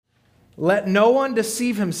Let no one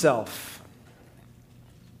deceive himself.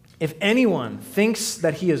 If anyone thinks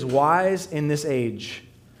that he is wise in this age,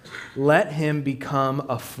 let him become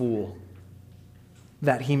a fool,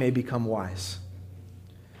 that he may become wise.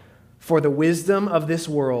 For the wisdom of this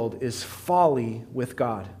world is folly with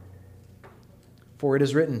God. For it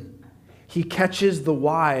is written, He catches the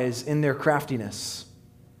wise in their craftiness.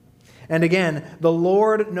 And again, the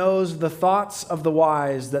Lord knows the thoughts of the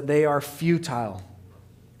wise, that they are futile.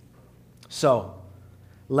 So,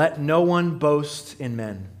 let no one boast in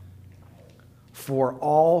men, for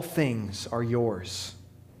all things are yours,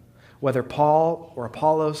 whether Paul or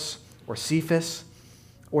Apollos or Cephas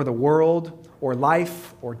or the world or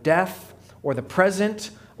life or death or the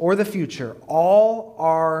present or the future, all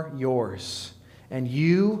are yours, and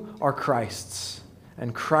you are Christ's,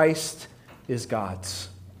 and Christ is God's.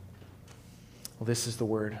 Well, this is the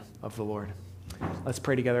word of the Lord. Let's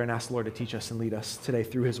pray together and ask the Lord to teach us and lead us today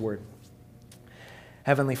through His word.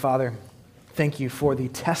 Heavenly Father, thank you for the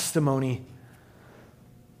testimony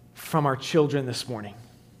from our children this morning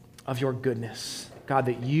of your goodness. God,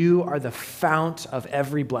 that you are the fount of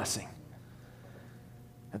every blessing.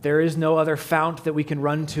 That there is no other fount that we can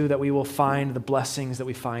run to that we will find the blessings that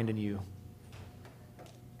we find in you.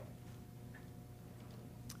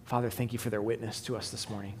 Father, thank you for their witness to us this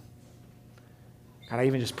morning. God, I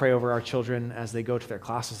even just pray over our children as they go to their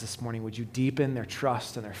classes this morning. Would you deepen their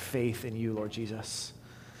trust and their faith in you, Lord Jesus?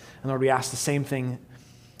 And Lord, we ask the same thing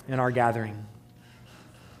in our gathering.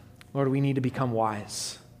 Lord, we need to become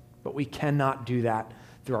wise, but we cannot do that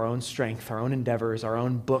through our own strength, our own endeavors, our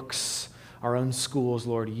own books, our own schools.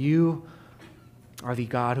 Lord, you are the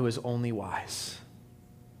God who is only wise.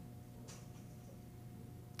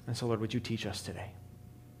 And so, Lord, would you teach us today?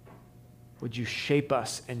 Would you shape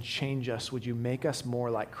us and change us? Would you make us more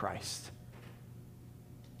like Christ?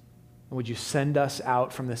 And would you send us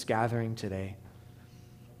out from this gathering today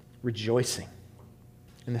rejoicing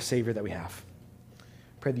in the Savior that we have?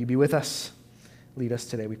 Pray that you be with us. Lead us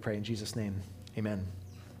today, we pray in Jesus' name. Amen.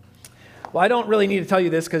 Well, I don't really need to tell you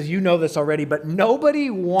this because you know this already, but nobody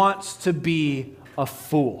wants to be a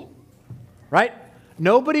fool, right?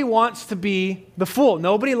 Nobody wants to be the fool.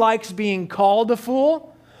 Nobody likes being called a fool.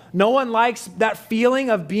 No one likes that feeling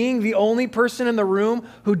of being the only person in the room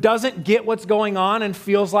who doesn't get what's going on and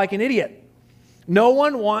feels like an idiot. No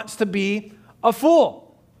one wants to be a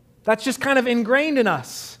fool. That's just kind of ingrained in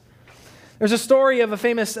us. There's a story of a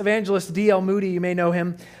famous evangelist, D.L. Moody, you may know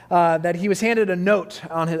him, that he was handed a note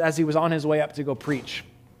as he was on his way up to go preach.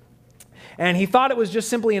 And he thought it was just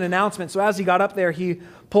simply an announcement, so as he got up there, he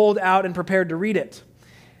pulled out and prepared to read it.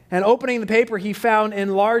 And opening the paper, he found in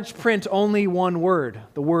large print only one word,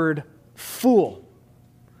 the word fool.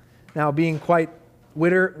 Now, being quite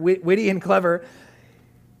witty and clever,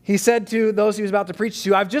 he said to those he was about to preach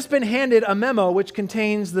to, I've just been handed a memo which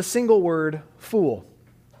contains the single word fool.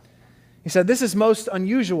 He said, this is most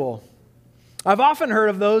unusual. I've often heard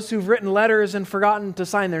of those who've written letters and forgotten to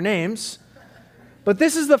sign their names, but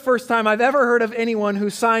this is the first time I've ever heard of anyone who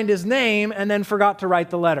signed his name and then forgot to write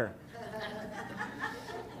the letter.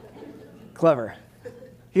 Clever.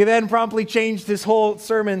 He then promptly changed his whole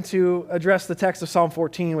sermon to address the text of Psalm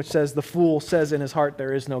 14, which says, the fool says in his heart,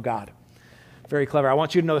 there is no God. Very clever. I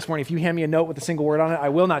want you to know this morning, if you hand me a note with a single word on it, I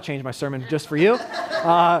will not change my sermon just for you.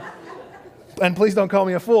 And please don't call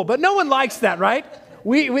me a fool. But no one likes that, right?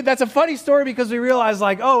 That's a funny story because we realize,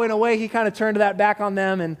 like, oh, in a way, he kind of turned that back on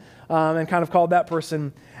them and kind of called that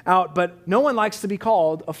person out. But no one likes to be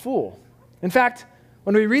called a fool. In fact,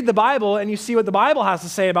 when we read the Bible and you see what the Bible has to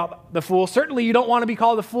say about the fool, certainly you don't want to be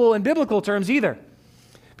called a fool in biblical terms either.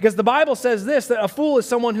 Because the Bible says this, that a fool is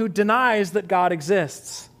someone who denies that God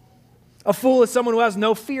exists. A fool is someone who has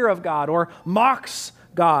no fear of God or mocks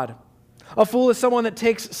God. A fool is someone that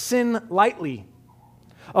takes sin lightly.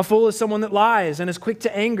 A fool is someone that lies and is quick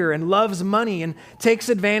to anger and loves money and takes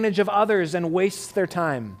advantage of others and wastes their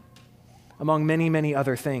time, among many, many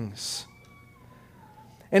other things.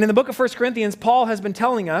 And in the book of 1 Corinthians, Paul has been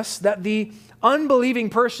telling us that the unbelieving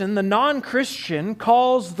person, the non-Christian,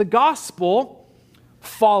 calls the gospel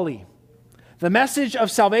folly. The message of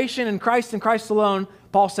salvation in Christ and Christ alone,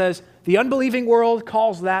 Paul says, the unbelieving world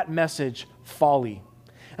calls that message folly.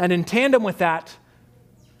 And in tandem with that,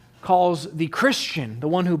 calls the Christian, the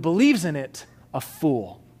one who believes in it, a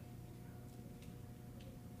fool.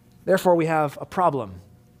 Therefore, we have a problem.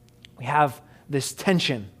 We have this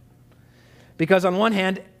tension. Because on one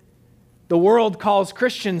hand, the world calls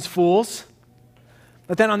Christians fools,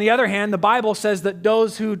 but then on the other hand, the Bible says that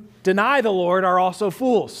those who deny the Lord are also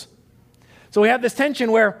fools. So we have this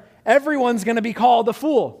tension where everyone's going to be called a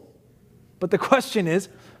fool. But the question is,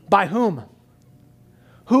 by whom?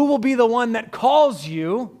 Who will be the one that calls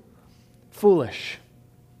you foolish?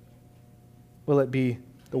 Will it be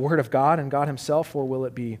the Word of God and God himself, or will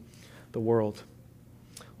it be the world?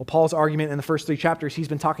 Well, Paul's argument in the first 3 chapters, he's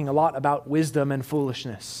been talking a lot about wisdom and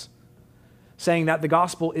foolishness, saying that the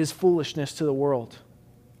gospel is foolishness to the world.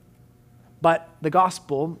 But the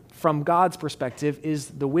gospel, from God's perspective, is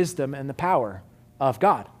the wisdom and the power of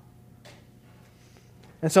God.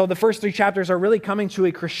 And so the first 3 chapters are really coming to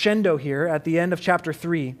a crescendo here at the end of chapter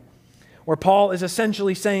 3, where Paul is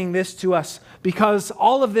essentially saying this to us: because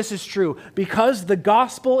all of this is true, because the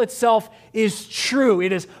gospel itself is true,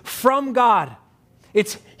 it is from God,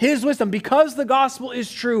 it's his wisdom, because the gospel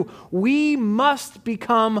is true, we must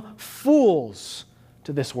become fools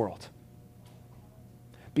to this world.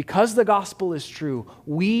 Because the gospel is true,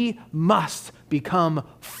 we must become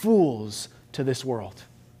fools to this world.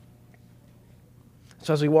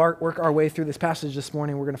 So as we work our way through this passage this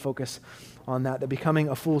morning, we're going to focus on that becoming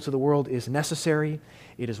a fool to the world is necessary,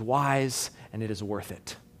 it is wise, and it is worth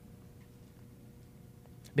it.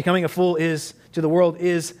 Becoming a fool to the world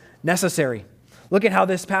is necessary. Look at how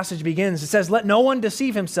this passage begins. It says, "Let no one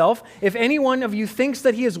deceive himself. If any one of you thinks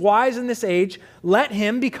that he is wise in this age, let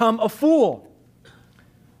him become a fool,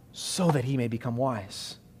 so that he may become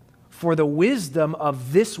wise. For the wisdom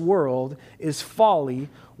of this world is folly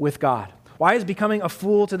with God." Why is becoming a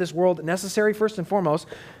fool to this world necessary? First and foremost,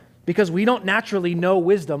 because we don't naturally know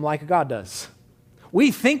wisdom like God does. We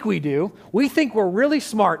think we do. We think we're really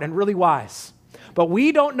smart and really wise. But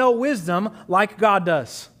we don't know wisdom like God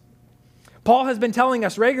does. Paul has been telling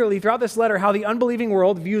us regularly throughout this letter how the unbelieving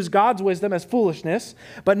world views God's wisdom as foolishness.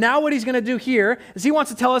 But now what he's going to do here is he wants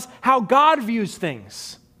to tell us how God views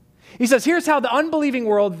things. He says, here's how the unbelieving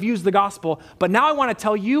world views the gospel, but now I want to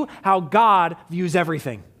tell you how God views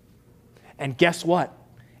everything. And guess what?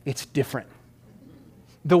 It's different.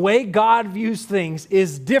 The way God views things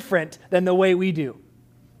is different than the way we do.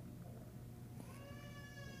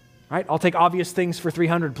 All right, I'll take obvious things for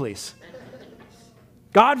 300, please.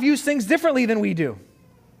 God views things differently than we do.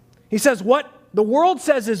 He says what the world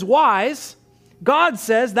says is wise, God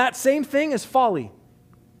says that same thing is folly.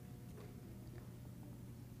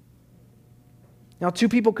 Now, 2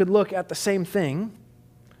 people could look at the same thing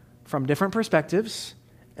from different perspectives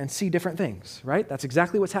and see different things, right? That's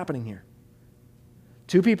exactly what's happening here.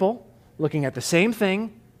 2 people looking at the same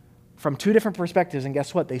thing from 2 different perspectives, and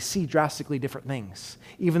guess what? They see drastically different things,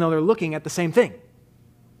 even though they're looking at the same thing.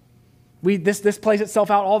 This plays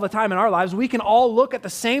itself out all the time in our lives. We can all look at the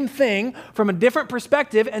same thing from a different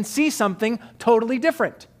perspective and see something totally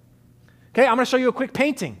different. Okay, I'm going to show you a quick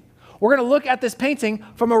painting. We're going to look at this painting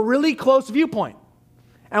from a really close viewpoint.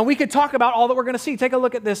 And we could talk about all that we're going to see. Take a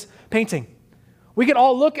look at this painting. We could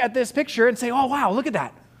all look at this picture and say, oh, wow, look at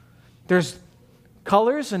that. There's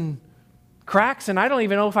colors and cracks, and I don't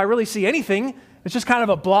even know if I really see anything. It's just kind of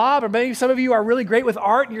a blob, or maybe some of you are really great with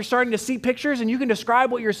art and you're starting to see pictures and you can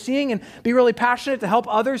describe what you're seeing and be really passionate to help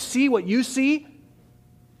others see what you see.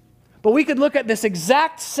 But we could look at this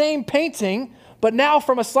exact same painting, but now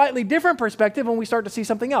from a slightly different perspective when we start to see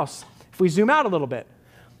something else. If we zoom out a little bit.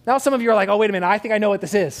 Now some of you are like, oh, wait a minute, I think I know what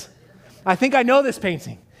this is. I think I know this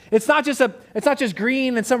painting. It's not just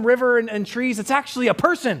green and some river and trees. It's actually a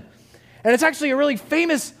person. And it's actually a really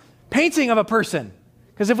famous painting of a person.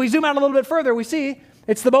 Because if we zoom out a little bit further, we see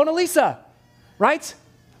it's the Mona Lisa, right?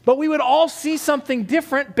 But we would all see something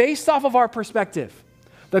different based off of our perspective.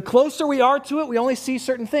 The closer we are to it, we only see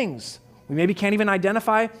certain things. We maybe can't even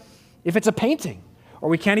identify if it's a painting, or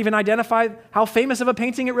we can't even identify how famous of a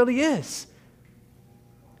painting it really is,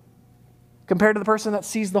 compared to the person that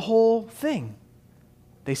sees the whole thing.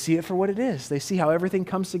 They see it for what it is. They see how everything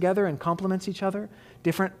comes together and complements each other,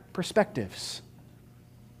 different perspectives.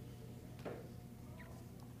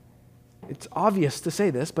 It's obvious to say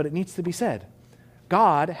this, but it needs to be said.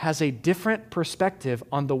 God has a different perspective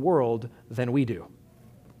on the world than we do.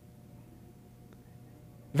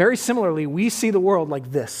 Very similarly, we see the world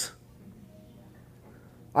like this.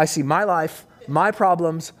 I see my life, my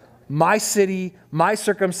problems, my city, my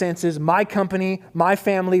circumstances, my company, my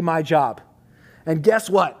family, my job. And guess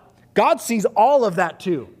what? God sees all of that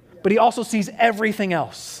too, but he also sees everything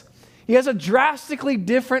else. He has a drastically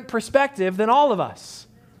different perspective than all of us.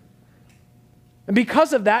 And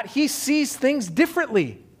because of that, he sees things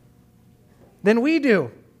differently than we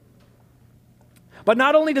do. But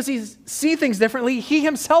not only does he see things differently, he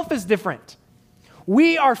himself is different.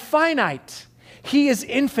 We are finite. He is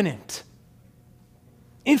infinite.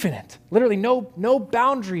 Infinite. Literally no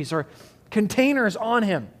boundaries or containers on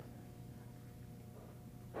him.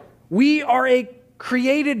 We are a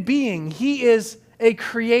created being. He is a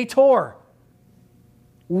creator.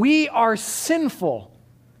 We are sinful.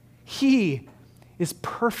 He is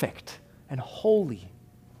perfect and holy.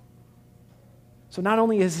 So not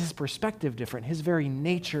only is his perspective different, his very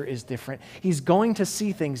nature is different. He's going to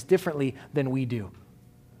see things differently than we do.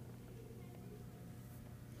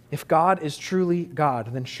 If God is truly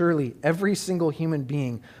God, then surely every single human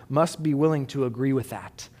being must be willing to agree with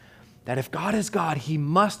that. That if God is God, he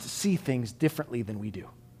must see things differently than we do.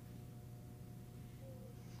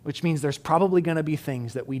 Which means there's probably going to be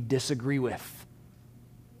things that we disagree with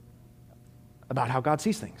about how God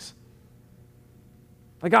sees things.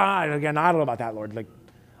 Like, again, I don't know about that, Lord. Like,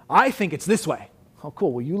 I think it's this way. Oh,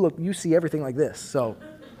 cool. Well, you see everything like this. So,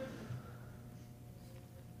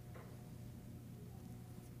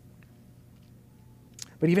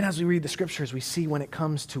 but even as we read the scriptures, we see when it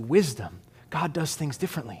comes to wisdom, God does things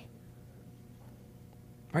differently.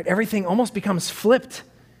 Right? Everything almost becomes flipped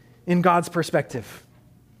in God's perspective.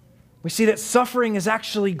 We see that suffering is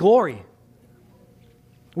actually glory.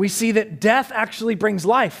 We see that death actually brings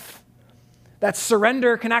life. That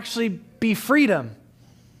surrender can actually be freedom.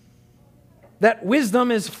 That wisdom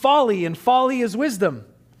is folly and folly is wisdom.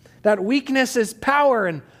 That weakness is power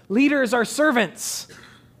and leaders are servants.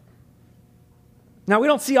 Now, we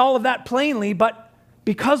don't see all of that plainly, but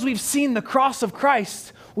because we've seen the cross of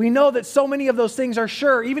Christ, we know that so many of those things are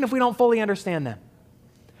sure, even if we don't fully understand them.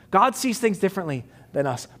 God sees things differently than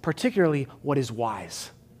us, particularly what is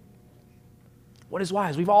wise. What is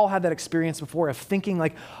wise? We've all had that experience before of thinking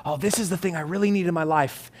like, oh, this is the thing I really need in my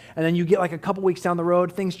life. And then you get like a couple weeks down the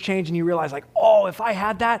road, things change, and you realize like, oh, if I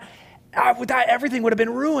had that, everything would have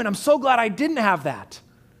been ruined. I'm so glad I didn't have that.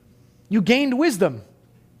 You gained wisdom.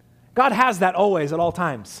 God has that always, at all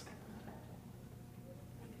times.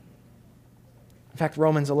 In fact,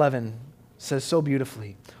 Romans 11 says so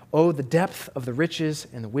beautifully, oh, the depth of the riches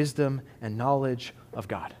and the wisdom and knowledge of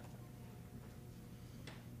God.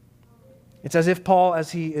 It's as if Paul,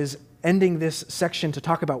 as he is ending this section to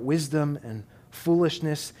talk about wisdom and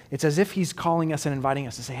foolishness, it's as if he's calling us and inviting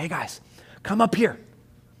us to say, hey guys, come up here.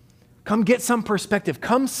 Come get some perspective.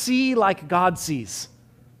 Come see like God sees.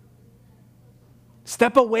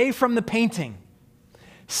 Step away from the painting.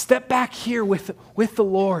 Step back here with the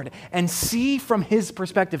Lord and see from his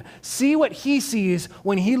perspective. See what he sees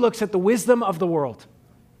when he looks at the wisdom of the world.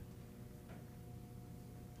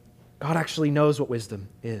 God actually knows what wisdom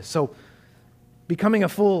is. So becoming a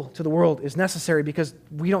fool to the world is necessary because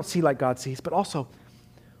we don't see like God sees, but also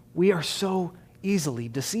we are so easily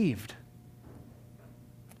deceived.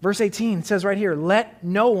 Verse 18 says right here, let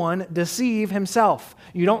no one deceive himself.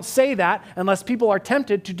 You don't say that unless people are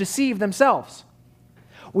tempted to deceive themselves.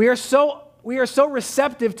 We are so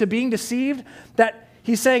receptive to being deceived that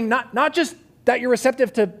he's saying not just that you're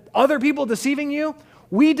receptive to other people deceiving you,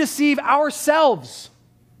 we deceive ourselves.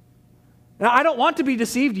 Now, I don't want to be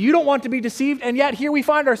deceived, you don't want to be deceived, and yet here we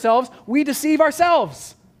find ourselves, we deceive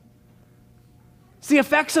ourselves. It's the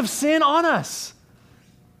effects of sin on us.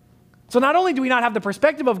 So not only do we not have the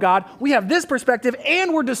perspective of God, we have this perspective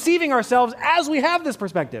and we're deceiving ourselves as we have this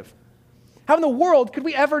perspective. How in the world could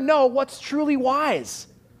we ever know what's truly wise?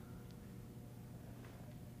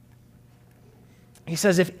 He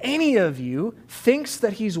says, if any of you thinks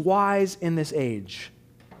that he's wise in this age,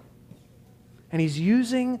 and he's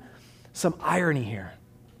using some irony here.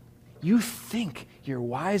 You think you're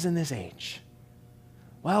wise in this age.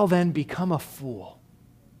 Well, then become a fool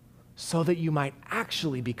so that you might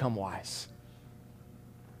actually become wise.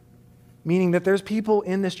 Meaning that there's people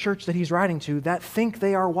in this church that he's writing to that think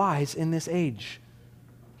they are wise in this age.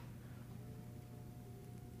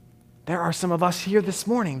 There are some of us here this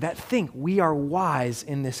morning that think we are wise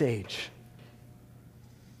in this age.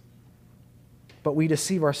 But we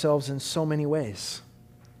deceive ourselves in so many ways.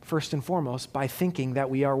 First and foremost, by thinking that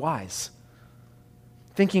we are wise.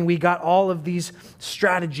 Thinking we got all of these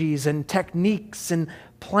strategies and techniques and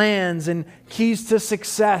plans and keys to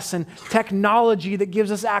success and technology that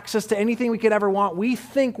gives us access to anything we could ever want. We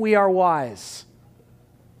think we are wise.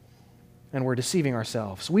 And we're deceiving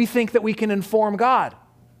ourselves. We think that we can inform God.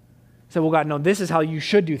 Say, well, God, no, this is how you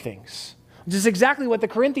should do things. Which is exactly what the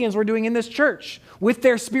Corinthians were doing in this church with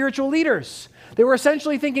their spiritual leaders. They were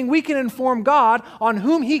essentially thinking we can inform God on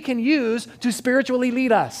whom he can use to spiritually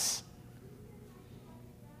lead us.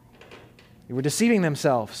 They were deceiving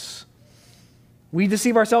themselves. We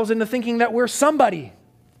deceive ourselves into thinking that we're somebody,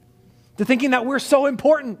 to thinking that we're so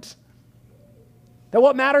important, that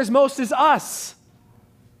what matters most is us.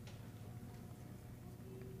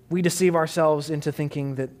 We deceive ourselves into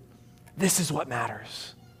thinking that this is what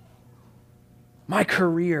matters. My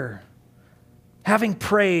career, having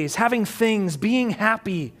praise, having things, being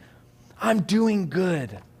happy. I'm doing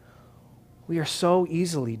good. We are so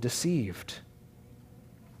easily deceived.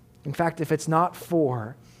 In fact, if it's not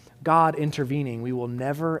for God intervening, we will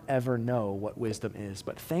never, ever know what wisdom is.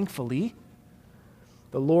 But thankfully,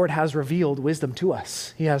 the Lord has revealed wisdom to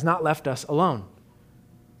us. He has not left us alone.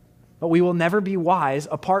 But we will never be wise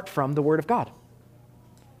apart from the Word of God.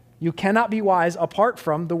 You cannot be wise apart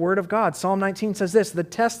from the Word of God. Psalm 19 says this, "The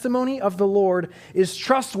testimony of the Lord is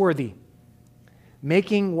trustworthy,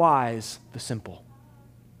 making wise the simple."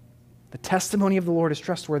 The testimony of the Lord is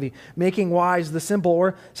trustworthy, making wise the simple.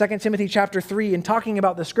 Or 2 Timothy chapter 3, in talking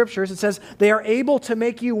about the Scriptures, it says, "They are able to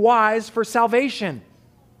make you wise for salvation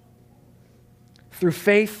through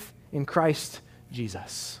faith in Christ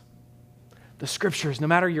Jesus." The Scriptures, no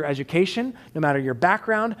matter your education, no matter your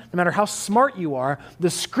background, no matter how smart you are,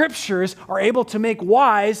 the Scriptures are able to make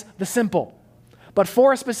wise the simple, but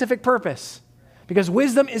for a specific purpose, because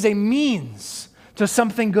wisdom is a means to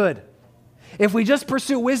something good. If we just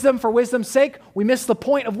pursue wisdom for wisdom's sake, we miss the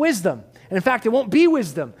point of wisdom. And in fact, it won't be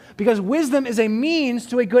wisdom, because wisdom is a means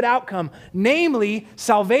to a good outcome, namely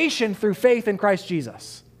salvation through faith in Christ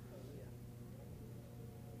Jesus.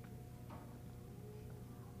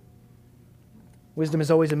 Wisdom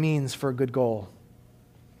is always a means for a good goal.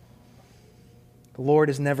 The Lord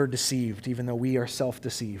is never deceived, even though we are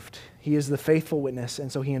self-deceived. He is the faithful witness,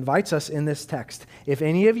 and so he invites us in this text. If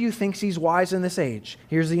any of you thinks he's wise in this age,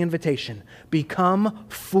 here's the invitation: become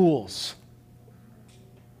fools,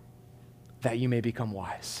 that you may become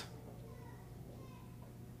wise.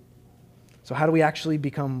 So how do we actually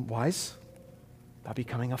become wise? By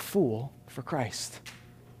becoming a fool for Christ.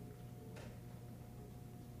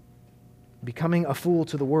 Becoming a fool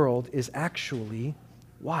to the world is actually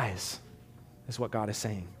wise, is what God is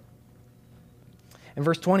saying. In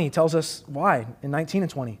verse 20, he tells us why, in 19 and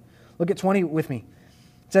 20. Look at 20 with me.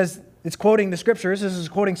 It says, it's quoting the Scriptures. This is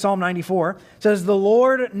quoting Psalm 94. It says, "The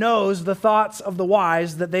Lord knows the thoughts of the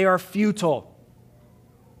wise, that they are futile."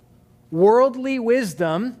 Worldly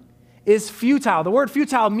wisdom is futile. The word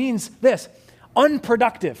futile means this: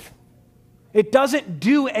 unproductive. It doesn't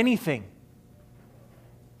do anything.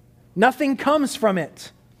 Nothing comes from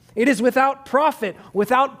it. It is without profit,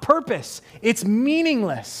 without purpose. It's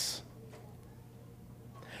meaningless.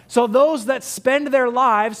 So those that spend their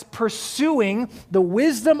lives pursuing the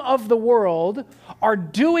wisdom of the world are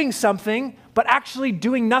doing something, but actually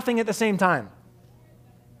doing nothing at the same time.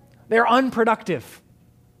 They're unproductive.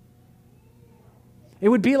 It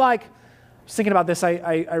would be like, I was thinking about this,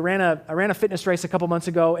 I ran a fitness race a couple months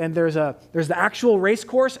ago, and there's the actual race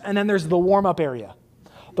course, and then there's the warm-up area.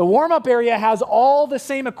 The warm-up area has all the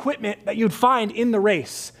same equipment that you'd find in the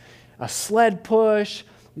race. A sled push,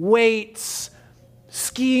 weights,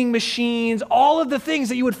 skiing machines, all of the things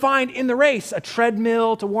that you would find in the race, a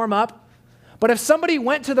treadmill to warm up. But if somebody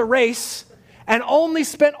went to the race and only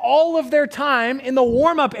spent all of their time in the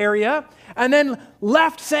warm-up area and then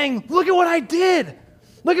left saying, "Look at what I did.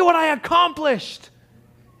 Look at what I accomplished,"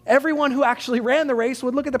 everyone who actually ran the race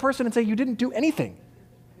would look at the person and say, "You didn't do anything."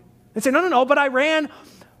 They'd say, no, but I ran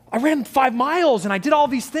 5 miles and I did all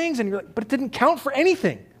these things. And you're like, but it didn't count for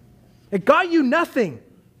anything. It got you nothing.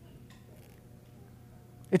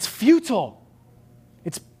 It's futile.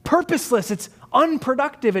 It's purposeless. It's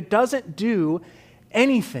unproductive. It doesn't do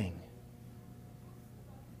anything.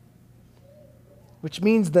 Which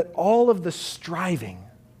means that all of the striving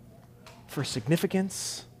for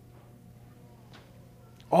significance,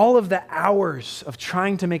 all of the hours of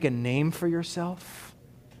trying to make a name for yourself,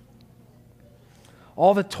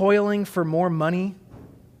 all the toiling for more money,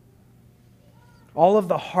 all of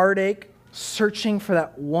the heartache searching for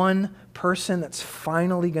that one person that's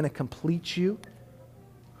finally going to complete you,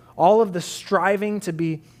 all of the striving to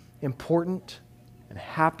be important and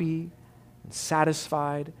happy and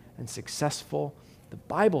satisfied and successful, the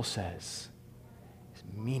Bible says is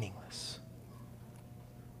meaningless,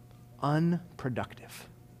 unproductive,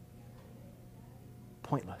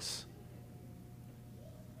 pointless.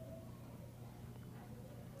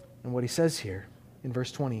 And what he says here in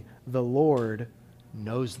verse 20, the Lord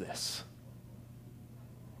knows this.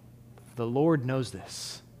 The Lord knows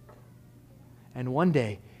this. And one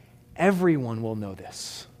day, everyone will know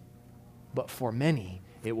this. But for many,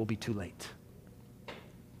 it will be too late.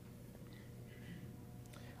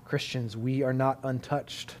 Christians, we are not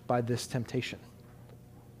untouched by this temptation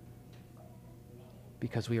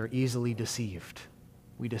because we are easily deceived.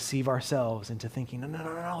 We deceive ourselves into thinking, no,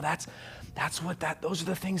 those are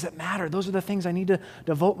the things that matter. Those are the things I need to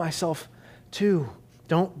devote myself to.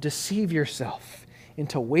 Don't deceive yourself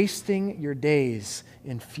into wasting your days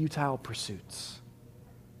in futile pursuits.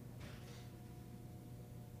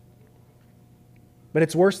 But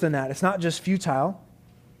it's worse than that. It's not just futile.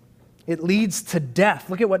 it leads to death.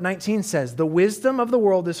 Look at what 19 says. The wisdom of the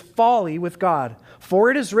world is folly with God.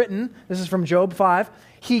 For it is written, this is from Job 5,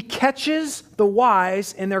 he catches the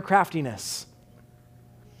wise in their craftiness.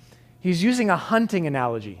 He's using a hunting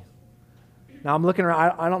analogy. Now I'm looking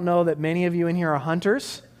around, I don't know that many of you in here are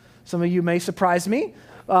hunters. Some of you may surprise me,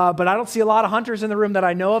 but I don't see a lot of hunters in the room that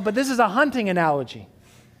I know of, but this is a hunting analogy.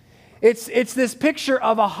 It's this picture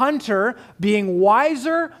of a hunter being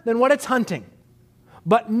wiser than what it's hunting,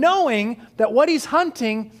 but knowing that what he's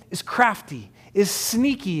hunting is crafty, is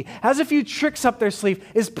sneaky, has a few tricks up their sleeve,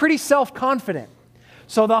 is pretty self-confident.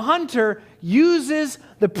 So the hunter uses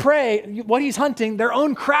the prey, what he's hunting, their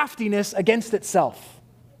own craftiness against itself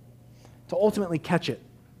to ultimately catch it.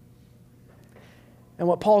 And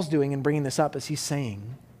what Paul's doing in bringing this up is he's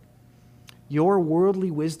saying, your worldly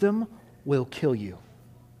wisdom will kill you.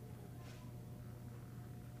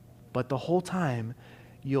 But the whole time,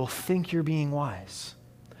 you'll think you're being wise.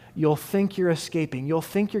 You'll think you're escaping. You'll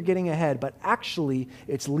think you're getting ahead, but actually,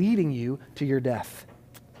 it's leading you to your death.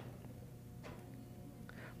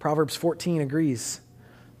 Proverbs 14 agrees.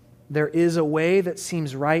 There is a way that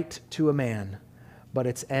seems right to a man, but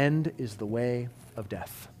its end is the way of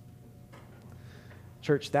death.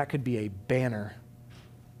 Church, that could be a banner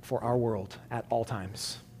for our world at all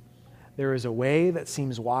times. There is a way that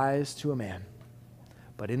seems wise to a man,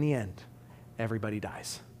 but in the end, everybody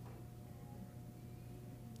dies.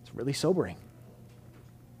 It's really sobering.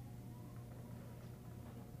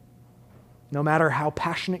 No matter how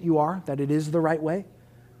passionate you are that it is the right way,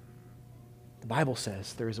 the Bible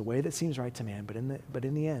says there is a way that seems right to man, but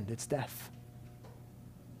in the end, it's death.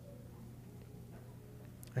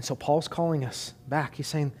 And so Paul's calling us back. He's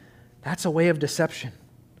saying that's a way of deception.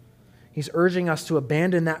 He's urging us to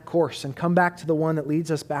abandon that course and come back to the one that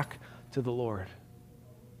leads us back to the Lord.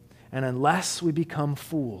 And unless we become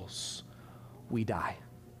fools, we die.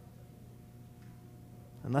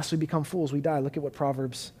 Unless we become fools, we die. Look at what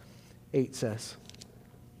Proverbs 8 says.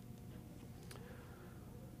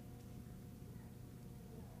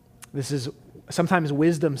 This is sometimes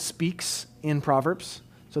wisdom speaks in Proverbs.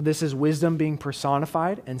 So this is wisdom being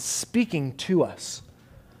personified and speaking to us.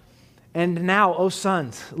 And now, O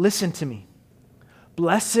sons, listen to me.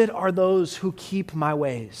 Blessed are those who keep my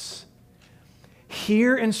ways.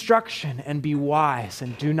 Hear instruction and be wise,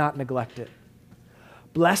 and do not neglect it.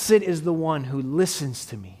 Blessed is the one who listens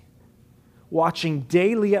to me, watching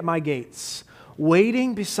daily at my gates,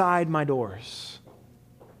 waiting beside my doors.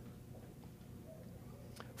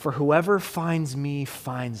 For whoever finds me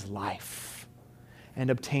finds life and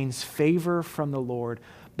obtains favor from the Lord.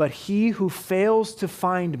 But he who fails to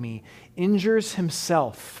find me injures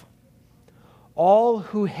himself. All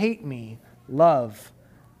who hate me love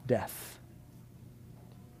death.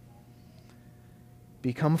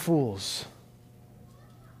 Become fools,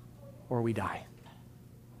 or we die.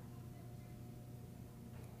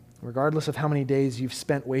 Regardless of how many days you've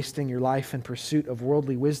spent wasting your life in pursuit of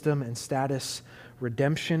worldly wisdom and status,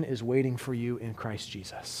 redemption is waiting for you in Christ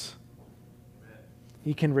Jesus.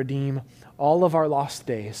 He can redeem all of our lost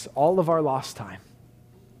days, all of our lost time.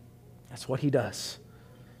 That's what he does.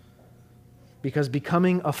 Because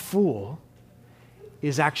becoming a fool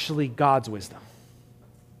is actually God's wisdom.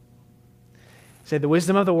 Say the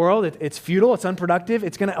wisdom of the world, it's futile, it's unproductive,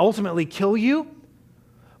 it's going to ultimately kill you.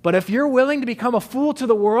 But if you're willing to become a fool to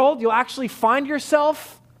the world, you'll actually find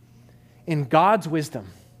yourself in God's wisdom.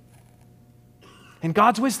 In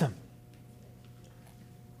God's wisdom.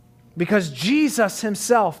 Because Jesus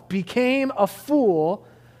himself became a fool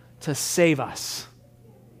to save us.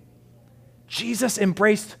 Jesus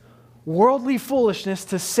embraced worldly foolishness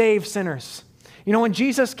to save sinners. You know, when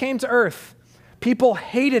Jesus came to earth, people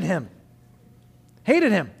hated him.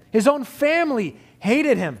 Hated him. His own family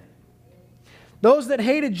hated him. Those that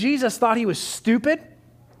hated Jesus thought he was stupid.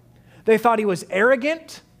 They thought he was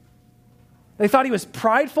arrogant. They thought he was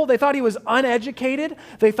prideful. They thought he was uneducated.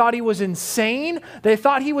 They thought he was insane. They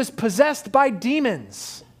thought he was possessed by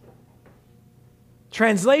demons.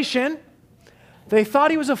 Translation, they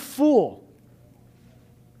thought he was a fool.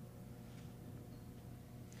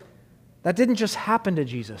 That didn't just happen to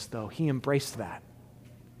Jesus, though. He embraced that.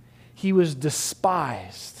 He was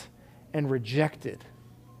despised and rejected.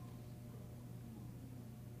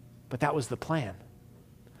 But that was the plan.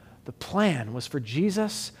 The plan was for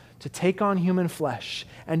Jesus to take on human flesh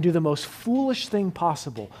and do the most foolish thing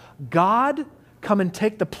possible. God come and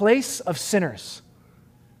take the place of sinners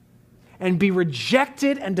and be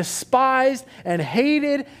rejected and despised and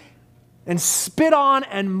hated and spit on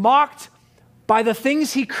and mocked by the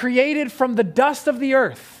things he created from the dust of the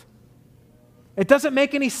earth. It doesn't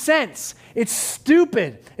make any sense. It's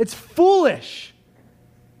stupid. It's foolish.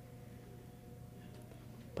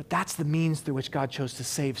 But that's the means through which God chose to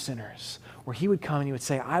save sinners, where he would come and he would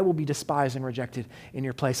say, I will be despised and rejected in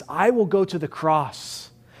your place. I will go to the cross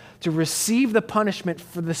to receive the punishment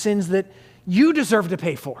for the sins that you deserve to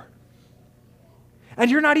pay for. And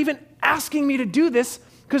you're not even asking me to do this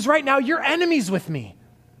because right now you're enemies with me.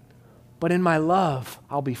 But in my love,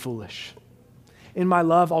 I'll be foolish. In my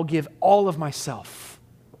love, I'll give all of myself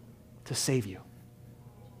to save you.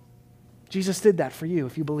 Jesus did that for you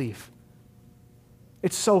if you believe.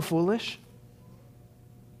 It's so foolish.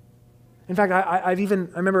 In fact, I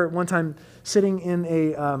remember one time sitting in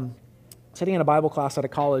a Bible class at a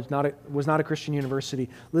college, was not a Christian university,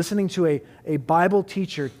 listening to a Bible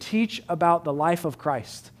teacher teach about the life of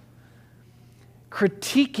Christ,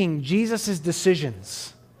 critiquing Jesus'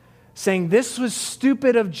 decisions, saying this was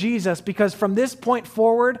stupid of Jesus because from this point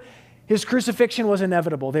forward, his crucifixion was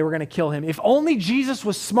inevitable. They were going to kill him. If only Jesus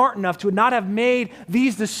was smart enough to not have made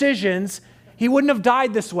these decisions, he wouldn't have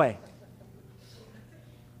died this way.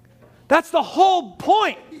 That's the whole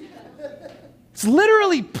point. It's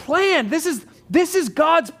literally planned. This is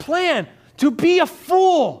God's plan, to be a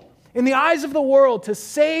fool in the eyes of the world, to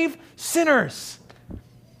save sinners.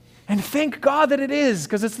 And thank God that it is,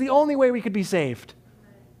 because it's the only way we could be saved.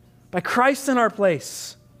 By Christ in our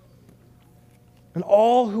place. And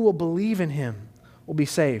all who will believe in him will be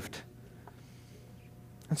saved.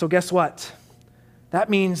 And so guess what? That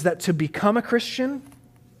means that to become a Christian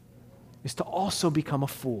is to also become a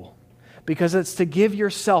fool. Because it's to give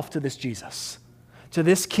yourself to this Jesus, to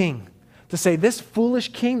this king, to say this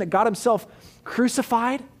foolish king that God himself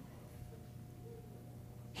crucified,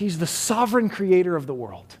 he's the sovereign creator of the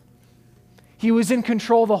world. He was in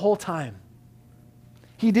control the whole time.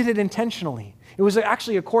 He did it intentionally. It was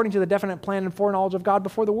actually according to the definite plan and foreknowledge of God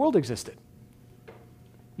before the world existed.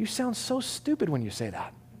 You sound so stupid when you say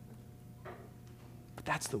that. But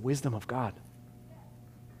that's the wisdom of God.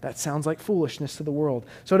 That sounds like foolishness to the world.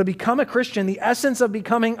 So to become a Christian, the essence of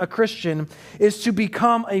becoming a Christian is to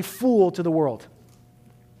become a fool to the world.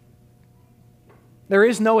 There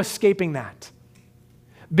is no escaping that.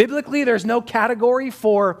 Biblically, there's no category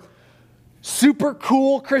for super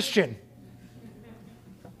cool Christian.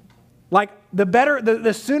 Like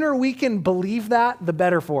the sooner we can believe that, the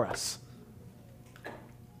better for us.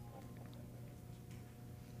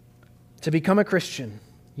 To become a Christian,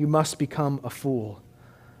 you must become a fool.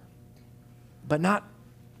 But not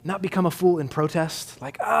become a fool in protest,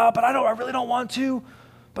 like, but I really don't want to,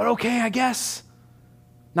 but okay, I guess.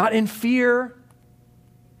 Not in fear,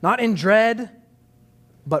 not in dread,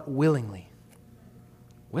 but willingly.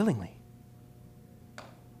 Willingly.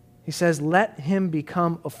 He says, let him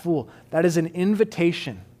become a fool. That is an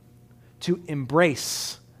invitation to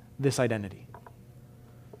embrace this identity.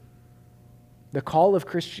 The call of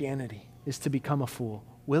Christianity is to become a fool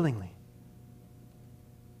willingly.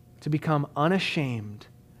 To become unashamed,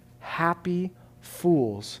 happy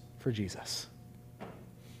fools for Jesus.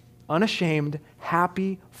 Unashamed,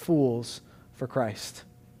 happy fools for Christ.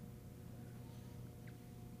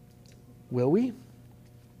 Will we?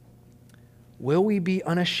 Will we be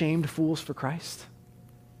unashamed fools for Christ?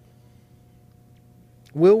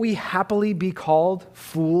 Will we happily be called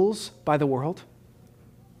fools by the world?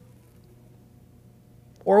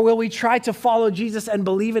 Or will we try to follow Jesus and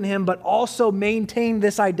believe in him, but also maintain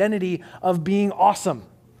this identity of being awesome?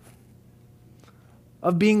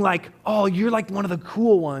 Of being like, oh, you're like one of the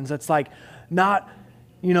cool ones that's like not,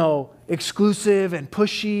 exclusive and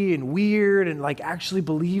pushy and weird and like actually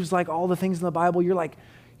believes like all the things in the Bible. You're like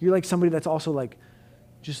somebody that's also like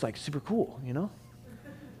just like super cool,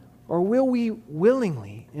 Or will we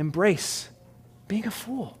willingly embrace being a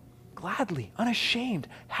fool, gladly, unashamed,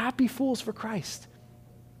 happy fools for Christ?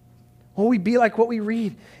 Will we be like what we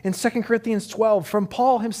read in 2 Corinthians 12 from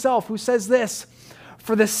Paul himself, who says this,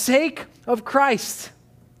 for the sake of Christ,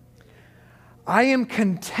 I am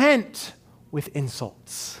content with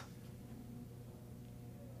insults.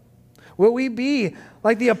 Will we be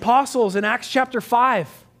like the apostles in Acts chapter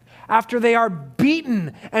 5, after they are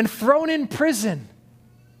beaten and thrown in prison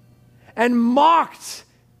and mocked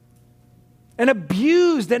and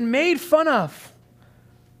abused and made fun of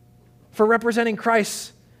for representing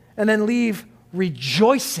Christ, and then leave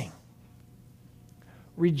rejoicing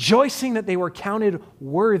that they were counted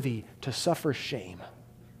worthy to suffer shame?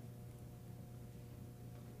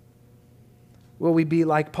 Will we be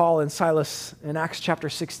like Paul and Silas in Acts chapter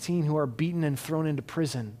 16, who are beaten and thrown into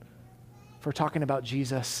prison for talking about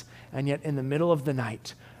Jesus, and yet in the middle of the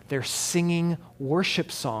night, they're singing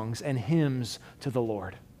worship songs and hymns to the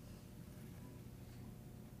Lord?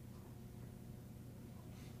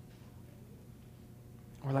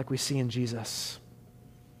 Or like we see in Jesus,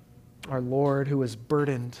 our Lord who was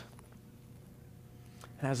burdened.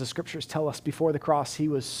 And as the scriptures tell us, before the cross, he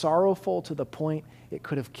was sorrowful to the point it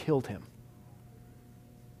could have killed him.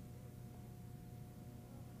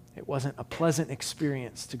 It wasn't a pleasant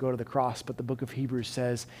experience to go to the cross, but the book of Hebrews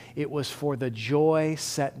says it was for the joy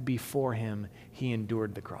set before him he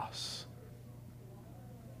endured the cross.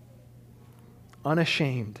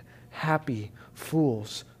 Unashamed, happy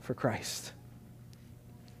fools for Christ.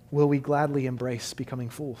 Will we gladly embrace becoming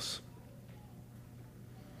fools?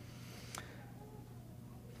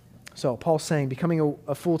 So Paul's saying becoming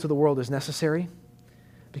a fool to the world is necessary.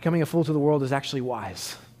 Becoming a fool to the world is actually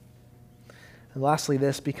wise. And lastly,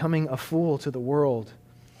 becoming a fool to the world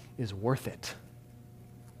is worth it.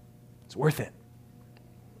 It's worth it.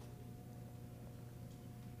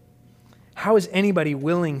 How is anybody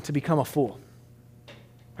willing to become a fool?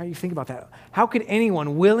 How do you think about that? How could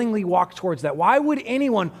anyone willingly walk towards that? Why would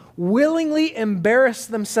anyone willingly embarrass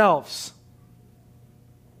themselves?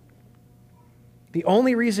 The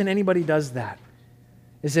only reason anybody does that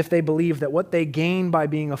is if they believe that what they gain by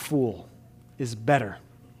being a fool is better.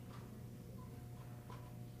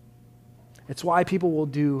 It's why people will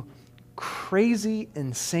do crazy,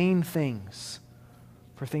 insane things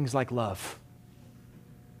for things like love.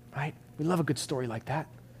 Right? We love a good story like that.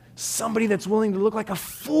 Somebody that's willing to look like a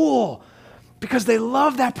fool because they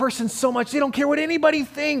love that person so much. They don't care what anybody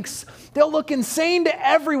thinks. They'll look insane to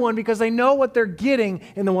everyone because they know what they're getting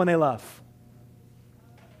in the one they love.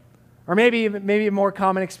 Or maybe a more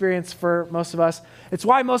common experience for most of us. It's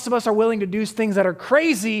why most of us are willing to do things that are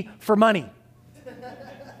crazy for money.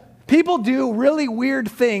 People do really weird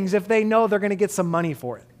things if they know they're going to get some money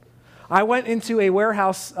for it. I went into a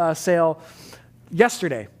warehouse sale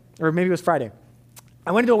yesterday, or maybe it was Friday.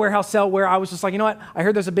 I went into a warehouse sale where I was just like, you know what? I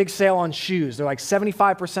heard there's a big sale on shoes. They're like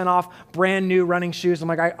 75% off, brand new running shoes. I'm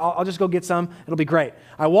like, I'll just go get some. It'll be great.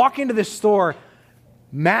 I walk into this store,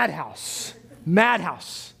 madhouse.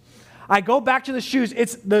 I go back to the shoes.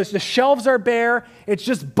 It's the shelves are bare. It's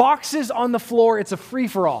just boxes on the floor. It's a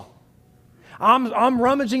free-for-all. I'm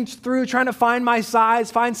rummaging through, trying to find my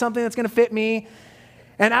size, find something that's going to fit me.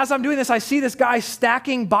 And as I'm doing this, I see this guy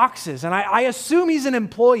stacking boxes. And I assume he's an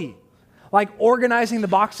employee, like organizing the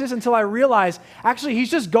boxes, until I realize, actually,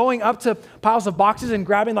 he's just going up to piles of boxes and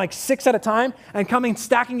grabbing like 6 at a time and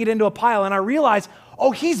stacking it into a pile. And I realize,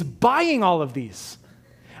 oh, he's buying all of these.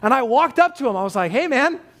 And I walked up to him. I was like, hey,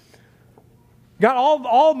 man, got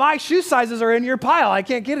all my shoe sizes are in your pile. I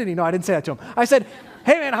can't get any. No, I didn't say that to him. I said,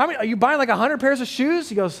 hey, man, how many are you buying, like 100 pairs of shoes?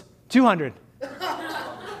 He goes, 200.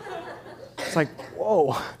 It's like,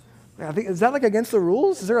 whoa. Is that like against the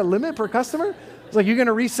rules? Is there a limit per customer? It's like, you're going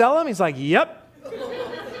to resell them? He's like, yep.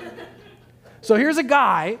 So here's a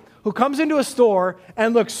guy who comes into a store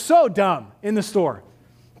and looks so dumb in the store,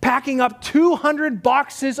 packing up 200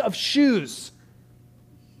 boxes of shoes.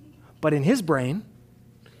 But in his brain,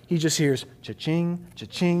 he just hears cha-ching,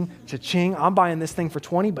 cha-ching, cha-ching. I'm buying this thing for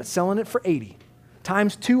 20, but selling it for 80.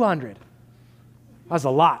 Times 200. That's a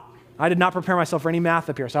lot. I did not prepare myself for any math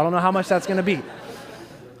up here, so I don't know how much that's going to be.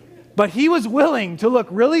 But he was willing to look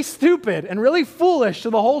really stupid and really foolish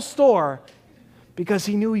to the whole store because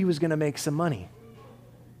he knew he was going to make some money.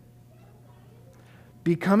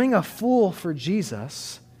 Becoming a fool for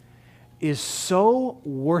Jesus is so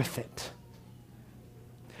worth it.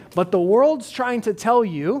 But the world's trying to tell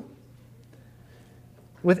you,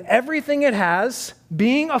 with everything it has,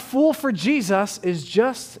 being a fool for Jesus is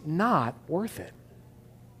just not worth it.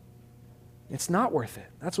 It's not worth it.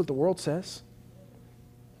 That's what the world says.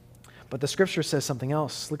 But the scripture says something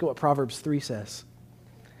else. Look at what Proverbs 3 says.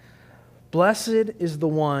 Blessed is the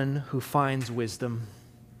one who finds wisdom,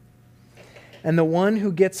 and the one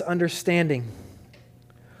who gets understanding.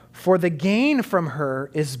 For the gain from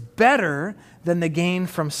her is better than the gain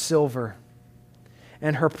from silver,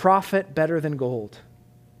 and her profit better than gold.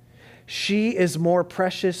 She is more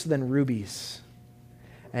precious than rubies,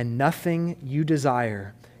 and nothing you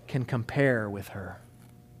desire can compare with her.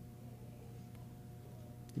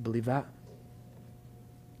 You believe that?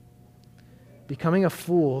 Becoming a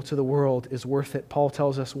fool to the world is worth it. Paul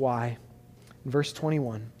tells us why. In verse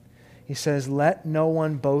 21, he says, let no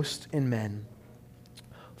one boast in men,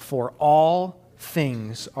 for all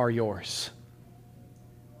things are yours.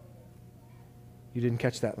 You didn't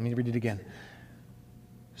catch that. Let me read it again.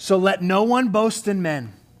 So let no one boast in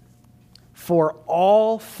men, for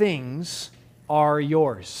all things are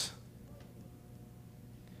yours.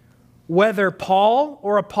 Whether Paul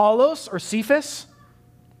or Apollos or Cephas,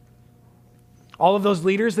 all of those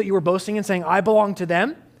leaders that you were boasting in saying, I belong to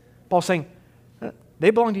them, Paul's saying, they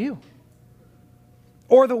belong to you.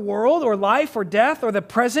 Or the world or life or death or the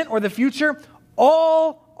present or the future,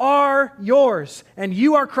 all are yours, and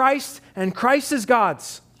you are Christ, and Christ is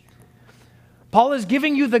God's. Paul is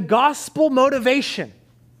giving you the gospel motivation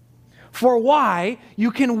for why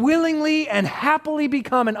you can willingly and happily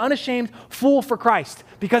become an unashamed fool for Christ,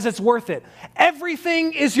 because it's worth it.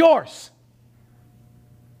 Everything is yours.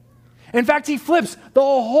 In fact, he flips the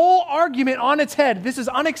whole argument on its head. This is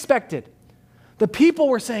unexpected. The people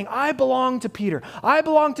were saying, I belong to Peter. I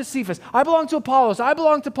belong to Cephas. I belong to Apollos. I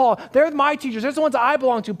belong to Paul. They're my teachers. They're the ones I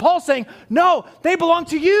belong to. Paul's saying, no, they belong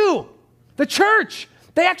to you, the church.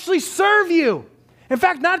 They actually serve you. In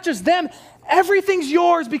fact, not just them. Everything's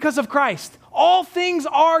yours because of Christ. All things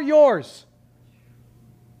are yours.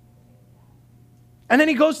 And then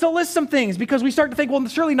he goes to list some things because we start to think, well,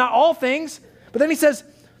 surely not all things. But then he says,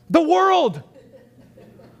 the world,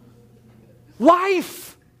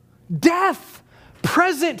 life, death,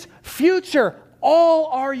 present, future, all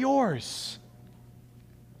are yours.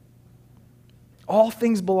 All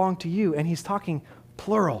things belong to you. And he's talking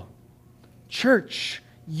plural. Church,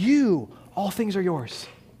 you, all things are yours.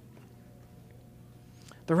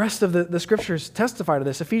 The rest of the scriptures testify to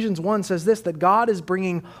this. Ephesians 1 says this, that God is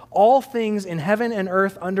bringing all things in heaven and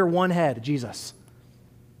earth under one head, Jesus.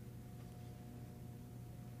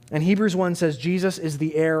 And Hebrews 1 says Jesus is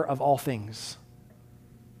the heir of all things.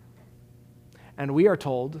 And we are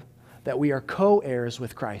told that we are co-heirs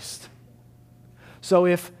with Christ. So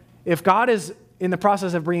if God is in the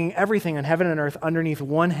process of bringing everything in heaven and earth underneath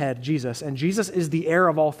one head, Jesus, and Jesus is the heir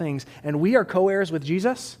of all things, and we are co-heirs with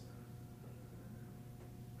Jesus,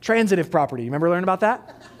 transitive property. You remember learning about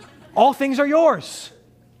that? All things are yours.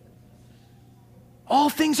 All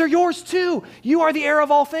things are yours too. You are the heir of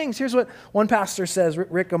all things. Here's what one pastor says,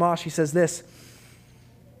 Rick Gamache, he says this.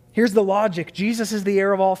 Here's the logic. Jesus is the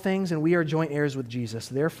heir of all things, and we are joint heirs with Jesus.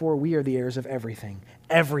 Therefore, we are the heirs of everything.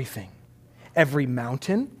 Everything. Every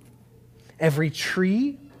mountain, every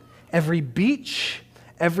tree, every beach,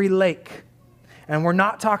 every lake. And we're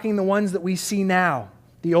not talking the ones that we see now,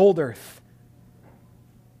 the old earth.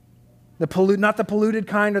 Not the polluted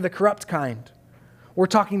kind or the corrupt kind. We're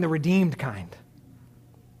talking the redeemed kind.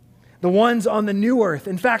 The ones on the new earth.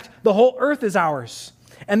 In fact, the whole earth is ours.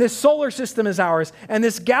 And this solar system is ours. And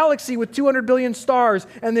this galaxy with 200 billion stars.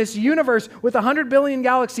 And this universe with 100 billion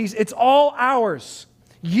galaxies. It's all ours.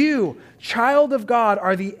 You, child of God,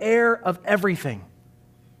 are the heir of everything.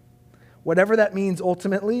 Whatever that means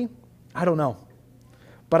ultimately, I don't know.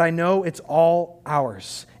 But I know it's all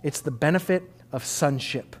ours. It's the benefit of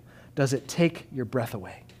sonship. Does it take your breath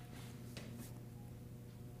away?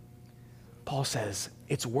 Paul says,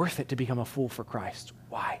 it's worth it to become a fool for Christ.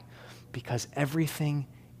 Why? Because everything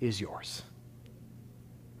is yours.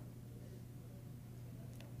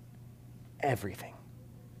 Everything.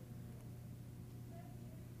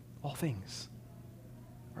 All things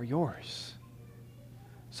are yours.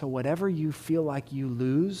 So whatever you feel like you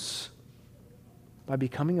lose by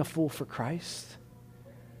becoming a fool for Christ,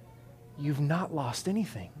 you've not lost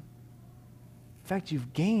anything. In fact,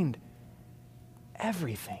 you've gained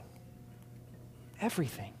everything.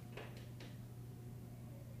 Everything.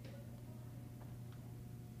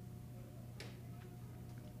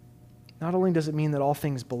 Not only does it mean that all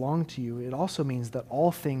things belong to you, it also means that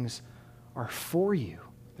all things are for you.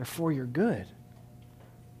 They're for your good.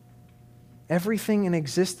 Everything in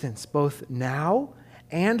existence, both now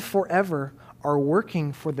and forever, are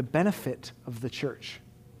working for the benefit of the church.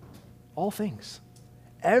 All things.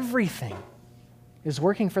 Everything is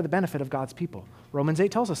working for the benefit of God's people. Romans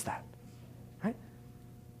 8 tells us that.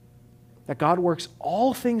 That God works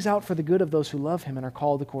all things out for the good of those who love him and are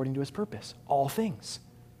called according to his purpose. All things.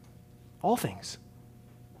 All things.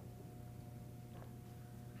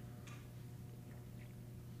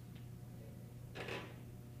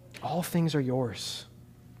 All things are yours.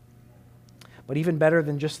 But even better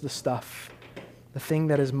than just the stuff, the thing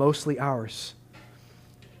that is mostly ours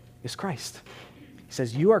is Christ. He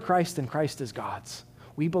says, you are Christ and Christ is God's.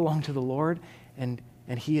 We belong to the Lord and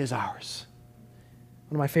he is ours.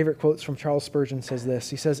 One of my favorite quotes from Charles Spurgeon says this.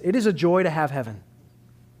 He says, it is a joy to have heaven.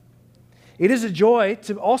 It is a joy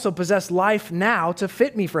to also possess life now to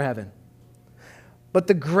fit me for heaven. But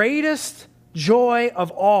the greatest joy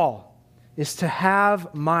of all is to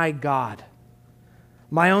have my God,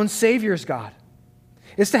 my own Savior's God,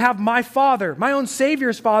 is to have my Father, my own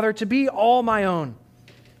Savior's Father, to be all my own.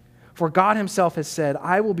 For God himself has said,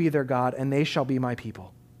 I will be their God and they shall be my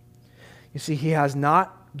people. You see, he has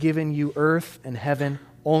not given you earth and heaven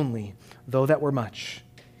only, though that were much.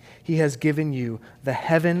 He has given you the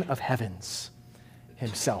heaven of heavens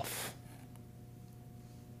himself.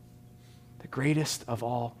 The greatest of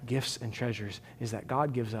all gifts and treasures is that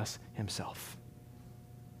God gives us himself.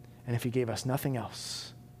 And if he gave us nothing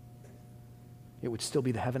else, it would still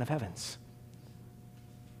be the heaven of heavens.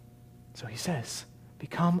 So he says,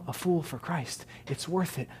 become a fool for Christ. It's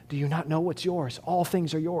worth it. Do you not know what's yours? All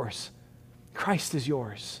things are yours. Christ is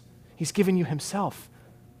yours. He's given you himself.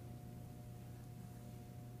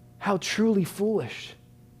 How truly foolish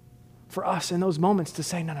for us in those moments to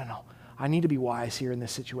say, no. I need to be wise here in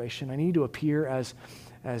this situation. I need to appear as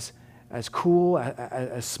cool,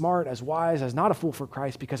 as smart, as wise, as not a fool for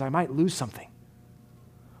Christ because I might lose something.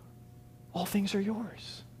 All things are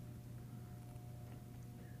yours.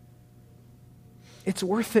 It's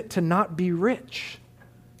worth it to not be rich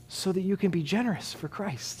so that you can be generous for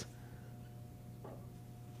Christ.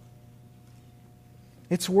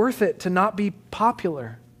 It's worth it to not be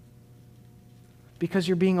popular because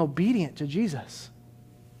you're being obedient to Jesus.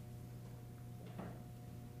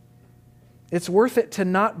 It's worth it to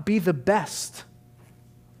not be the best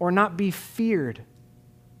or not be feared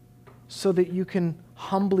so that you can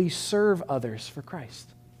humbly serve others for Christ.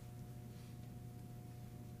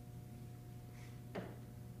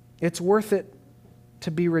 It's worth it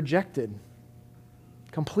to be rejected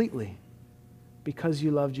completely because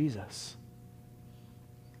you love Jesus,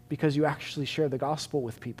 because you actually share the gospel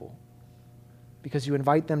with people, because you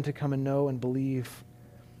invite them to come and know and believe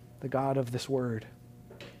the God of this word.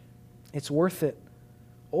 It's worth it,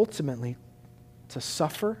 ultimately, to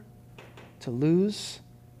suffer, to lose,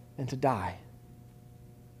 and to die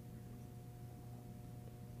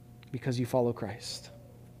because you follow Christ,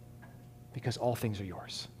 because all things are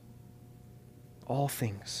yours. All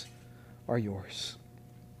things are yours.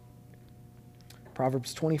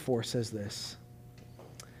 Proverbs 24 says this,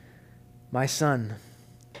 "My son,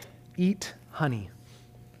 eat honey,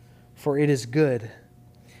 for it is good,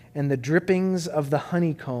 and the drippings of the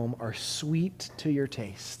honeycomb are sweet to your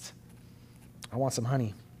taste." I want some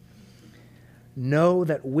honey. "Know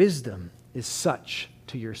that wisdom is such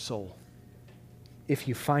to your soul. If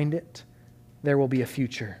you find it, there will be a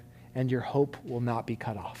future, and your hope will not be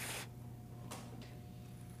cut off."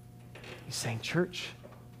 He's saying, church,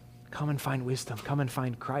 come and find wisdom. Come and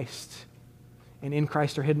find Christ. And in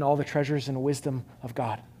Christ are hidden all the treasures and wisdom of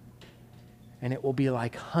God. And it will be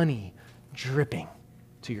like honey dripping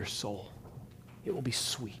to your soul. It will be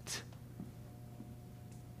sweet.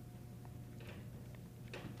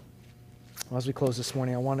 Well, as we close this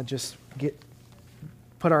morning, I want to just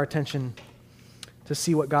put our attention to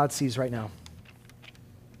see what God sees right now.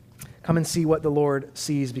 Come and see what the Lord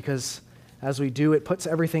sees, because as we do, it puts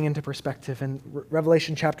everything into perspective. And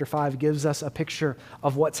Revelation chapter 5 gives us a picture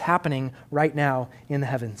of what's happening right now in the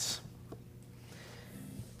heavens.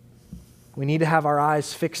 We need to have our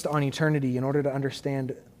eyes fixed on eternity in order to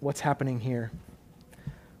understand what's happening here.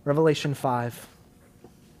 Revelation 5.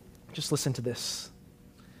 Just listen to this.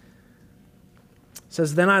 It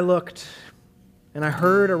says, "Then I looked, and I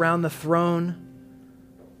heard around the throne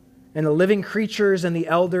and the living creatures and the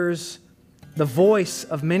elders the voice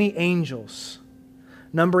of many angels,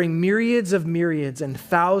 numbering myriads of myriads and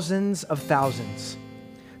thousands of thousands,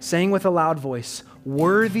 saying with a loud voice,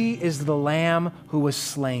 'Worthy is the Lamb who was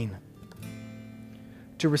slain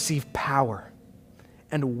to receive power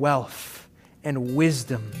and wealth and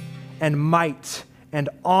wisdom and might and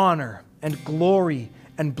honor and glory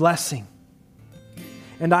and blessing.'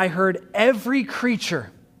 And I heard every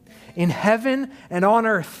creature in heaven and on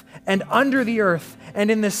earth and under the earth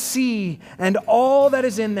and in the sea and all that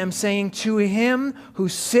is in them, saying, 'To him who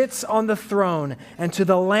sits on the throne and to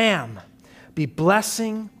the Lamb be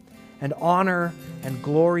blessing and honor and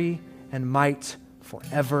glory and might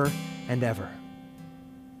forever and ever.'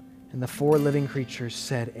 And the four living creatures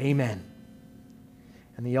said, 'Amen.'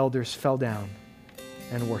 And the elders fell down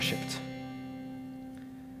and worshiped."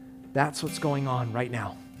 That's what's going on right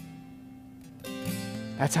now.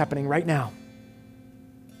 That's happening right now.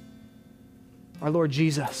 Our Lord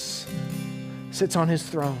Jesus sits on his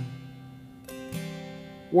throne,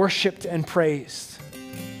 worshiped and praised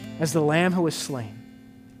as the Lamb who was slain.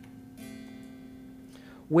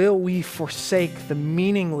 Will we forsake the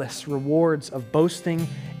meaningless rewards of boasting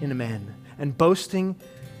in men and boasting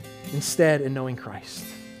instead in knowing Christ?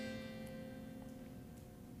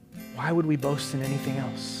 Why would we boast in anything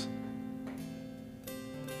else?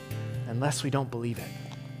 Unless we don't believe it.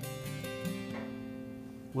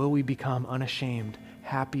 Will we become unashamed,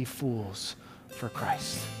 happy fools for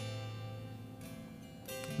Christ?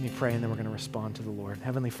 Let me pray, and then we're going to respond to the Lord.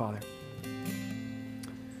 Heavenly Father,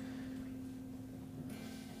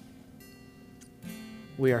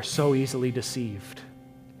 we are so easily deceived.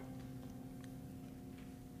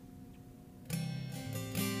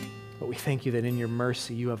 But we thank you that in your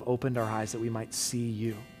mercy you have opened our eyes that we might see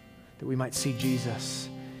you, that we might see Jesus,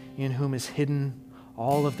 in whom is hidden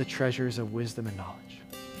all of the treasures of wisdom and knowledge.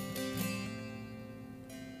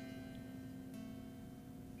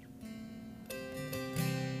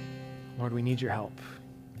 Lord, we need your help.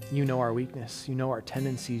 You know our weakness. You know our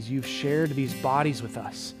tendencies. You've shared these bodies with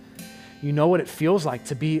us. You know what it feels like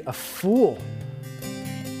to be a fool.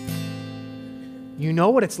 You know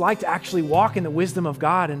what it's like to actually walk in the wisdom of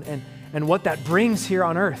God and what that brings here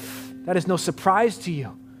on earth. That is no surprise to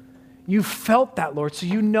you. You felt that, Lord, so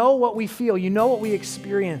you know what we feel. You know what we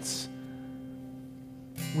experience.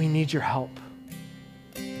 We need your help.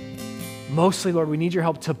 Mostly, Lord, we need your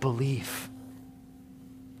help to believe.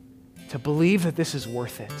 To believe that this is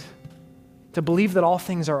worth it. To believe that all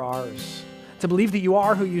things are ours. To believe that you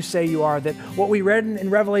are who you say you are. That what we read in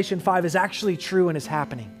Revelation 5 is actually true and is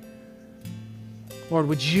happening. Lord,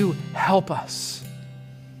 would you help us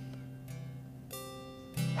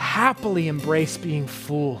happily embrace being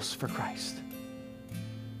fools for Christ?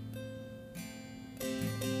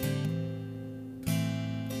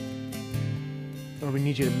 Lord, we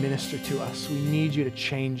need you to minister to us. We need you to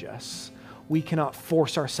change us. We cannot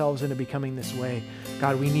force ourselves into becoming this way.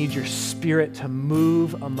 God, we need your Spirit to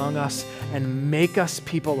move among us and make us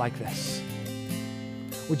people like this.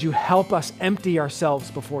 Would you help us empty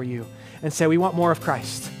ourselves before you and say, we want more of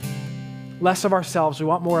Christ. Less of ourselves, we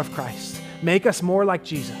want more of Christ. Make us more like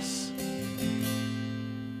Jesus.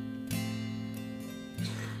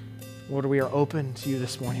 Lord, we are open to you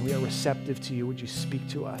this morning. We are receptive to you. Would you speak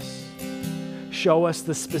to us? Show us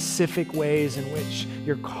the specific ways in which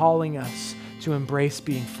you're calling us to embrace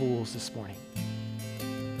being fools this morning.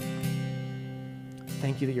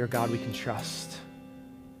 Thank you that you're a God we can trust.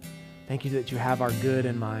 Thank you that you have our good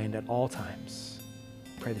in mind at all times.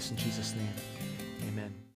 I pray this in Jesus' name.